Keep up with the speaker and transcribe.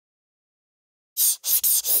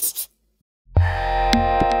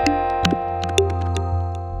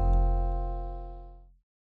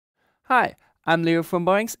Hi, I'm Leo from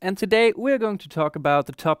Boinx, and today we're going to talk about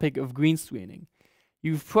the topic of green screening.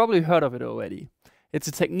 You've probably heard of it already. It's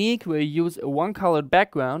a technique where you use a one-colored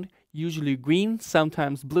background, usually green,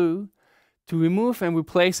 sometimes blue, to remove and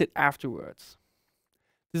replace it afterwards.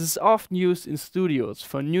 This is often used in studios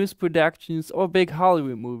for news productions or big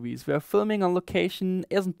Hollywood movies where filming on location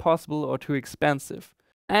isn't possible or too expensive.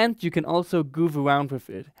 And you can also goof around with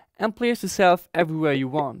it and place yourself everywhere you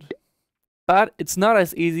want. But it's not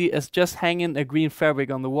as easy as just hanging a green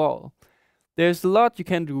fabric on the wall. There's a lot you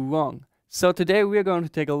can do wrong, so today we're going to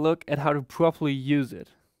take a look at how to properly use it.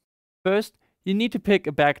 First, you need to pick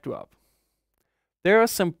a backdrop. There are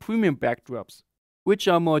some premium backdrops, which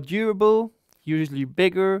are more durable, usually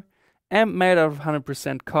bigger, and made out of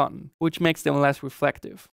 100% cotton, which makes them less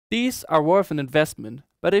reflective. These are worth an investment,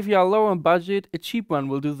 but if you are low on budget, a cheap one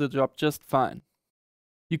will do the job just fine.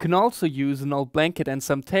 You can also use an old blanket and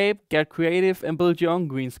some tape, get creative and build your own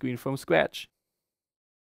green screen from scratch.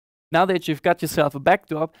 Now that you've got yourself a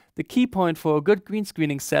backdrop, the key point for a good green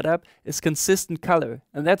screening setup is consistent color,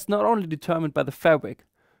 and that's not only determined by the fabric.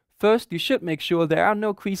 First, you should make sure there are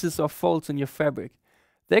no creases or folds in your fabric.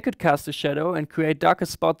 They could cast a shadow and create darker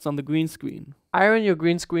spots on the green screen. Iron your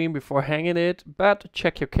green screen before hanging it, but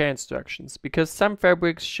check your care instructions, because some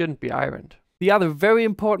fabrics shouldn't be ironed. The other very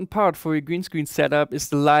important part for your green screen setup is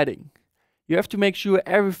the lighting. You have to make sure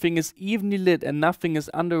everything is evenly lit and nothing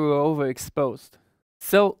is under or overexposed.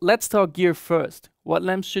 So let's talk gear first. What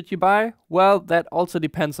lamps should you buy? Well, that also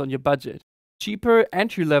depends on your budget. Cheaper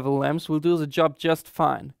entry-level lamps will do the job just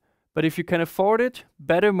fine. But if you can afford it,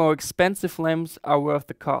 better, more expensive lamps are worth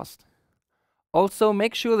the cost. Also,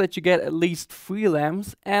 make sure that you get at least 3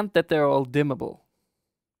 lamps and that they're all dimmable.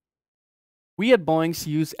 We at Boinx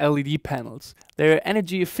use LED panels. They are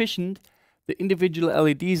energy efficient, the individual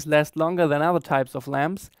LEDs last longer than other types of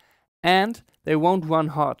lamps, and they won't run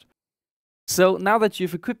hot. So now that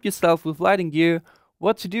you've equipped yourself with lighting gear,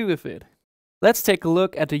 what to do with it? Let's take a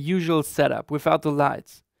look at the usual setup without the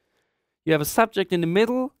lights. You have a subject in the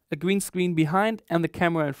middle, a green screen behind, and the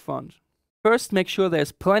camera in front. First, make sure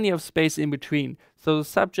there's plenty of space in between, so the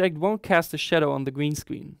subject won't cast a shadow on the green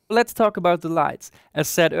screen. Let's talk about the lights. As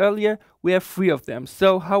said earlier, we have 3 of them,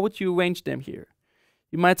 so how would you arrange them here?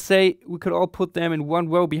 You might say we could all put them in one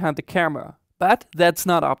row behind the camera, but that's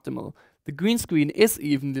not optimal. The green screen is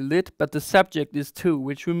evenly lit, but the subject is too,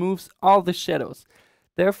 which removes all the shadows.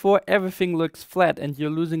 Therefore, everything looks flat and you're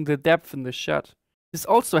losing the depth in the shot. This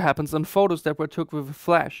also happens on photos that were took with a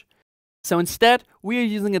flash. So instead, we are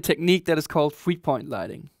using a technique that is called 3-point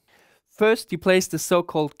lighting. First, you place the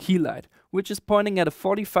so-called key light, which is pointing at a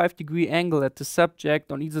 45-degree angle at the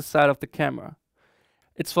subject on either side of the camera.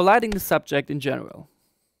 It's for lighting the subject in general.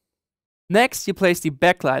 Next, you place the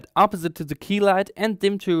backlight opposite to the key light and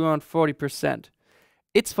dim to around 40%.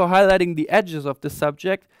 It's for highlighting the edges of the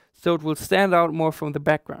subject, so it will stand out more from the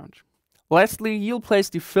background. Lastly, you'll place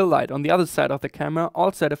the fill light on the other side of the camera,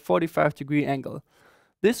 also at a 45-degree angle.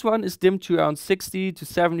 This one is dimmed to around 60 to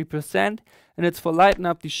 70%, and it's for lighting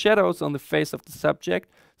up the shadows on the face of the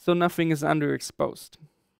subject, so nothing is underexposed.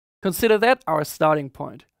 Consider that our starting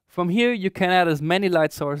point. From here, you can add as many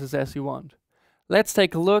light sources as you want. Let's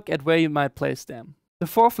take a look at where you might place them. The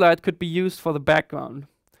 4th light could be used for the background.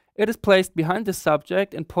 It is placed behind the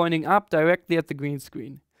subject and pointing up directly at the green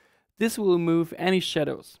screen. This will remove any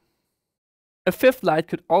shadows. A 5th light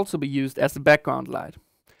could also be used as a background light.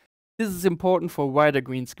 This is important for wider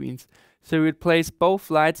green screens, so you would place both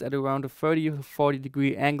lights at around a 30 to 40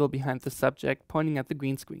 degree angle behind the subject pointing at the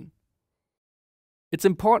green screen. It's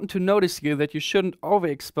important to notice here that you shouldn't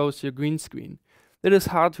overexpose your green screen. That is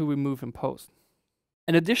hard to remove in post.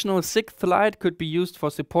 An additional 6th light could be used for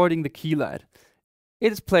supporting the key light.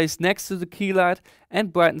 It is placed next to the key light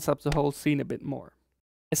and brightens up the whole scene a bit more.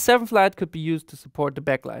 A 7th light could be used to support the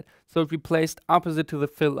backlight, so it will be placed opposite to the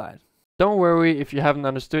fill light. Don't worry if you haven't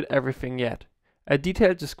understood everything yet. A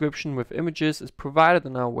detailed description with images is provided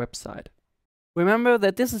on our website. Remember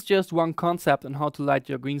that this is just one concept on how to light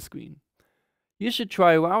your green screen. You should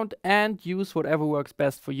try around and use whatever works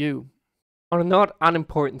best for you. On a not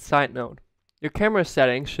unimportant side note, your camera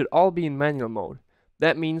settings should all be in manual mode.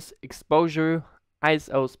 That means exposure,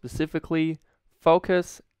 ISO specifically,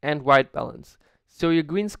 focus, and white balance, so your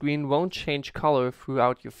green screen won't change color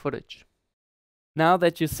throughout your footage. Now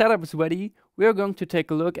that your setup is ready, we are going to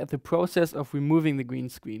take a look at the process of removing the green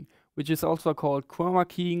screen, which is also called chroma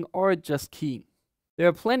keying or just keying. There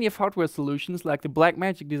are plenty of hardware solutions like the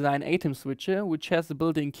Blackmagic Design ATEM switcher, which has a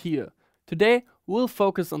built-in keyer. Today, we'll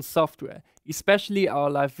focus on software, especially our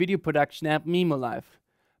live video production app mimoLive.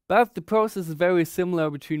 But the process is very similar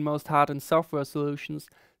between most hard and software solutions,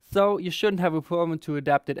 so you shouldn't have a problem to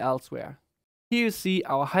adapt it elsewhere. Here you see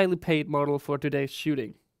our highly paid model for today's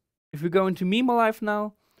shooting. If we go into mimoLive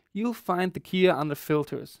now, you'll find the keyer under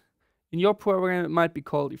filters. In your program it might be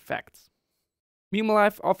called effects.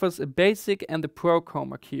 mimoLive offers a basic and a pro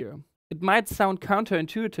chroma keyer. It might sound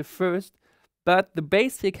counterintuitive first, but the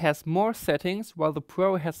basic has more settings while the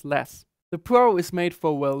pro has less. The pro is made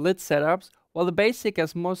for well lit setups, while the basic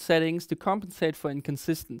has more settings to compensate for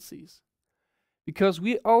inconsistencies. Because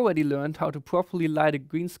we already learned how to properly light a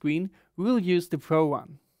green screen, we'll use the pro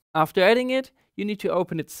one. After adding it, you need to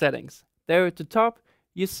open its settings. There at the top,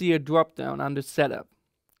 you see a drop down under setup.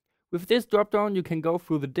 With this drop down you can go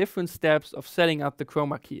through the different steps of setting up the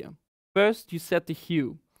chroma keyer. First you set the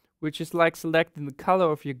hue, which is like selecting the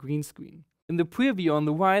color of your green screen. In the preview on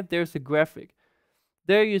the right there's a graphic.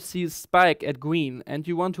 There you see a spike at green and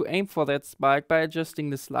you want to aim for that spike by adjusting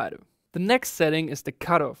the slider. The next setting is the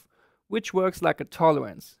cutoff, which works like a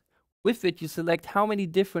tolerance. With it you select how many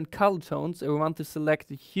different color tones around the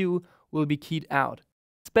selected hue will be keyed out.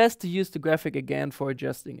 It's best to use the graphic again for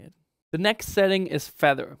adjusting it. The next setting is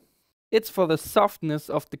feather. It's for the softness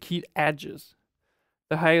of the keyed edges.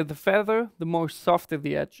 The higher the feather, the more softer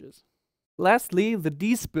the edges. Lastly, the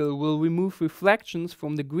despill will remove reflections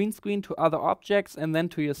from the green screen to other objects and then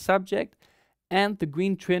to your subject, and the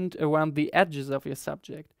green tint around the edges of your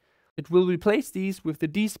subject. It will replace these with the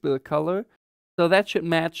despill color, so that should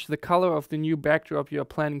match the color of the new backdrop you are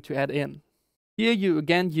planning to add in. Here you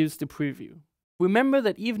again use the preview. Remember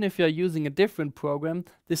that even if you are using a different program,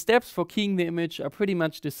 the steps for keying the image are pretty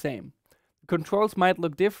much the same. The controls might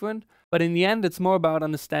look different, but in the end it's more about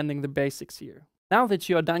understanding the basics here. Now that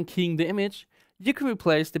you are done keying the image, you can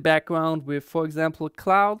replace the background with, for example,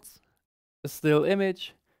 clouds, a still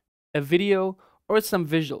image, a video, or some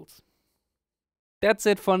visuals. That's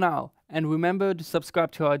it for now, and remember to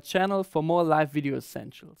subscribe to our channel for more live video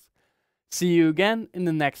essentials. See you again in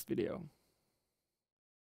the next video.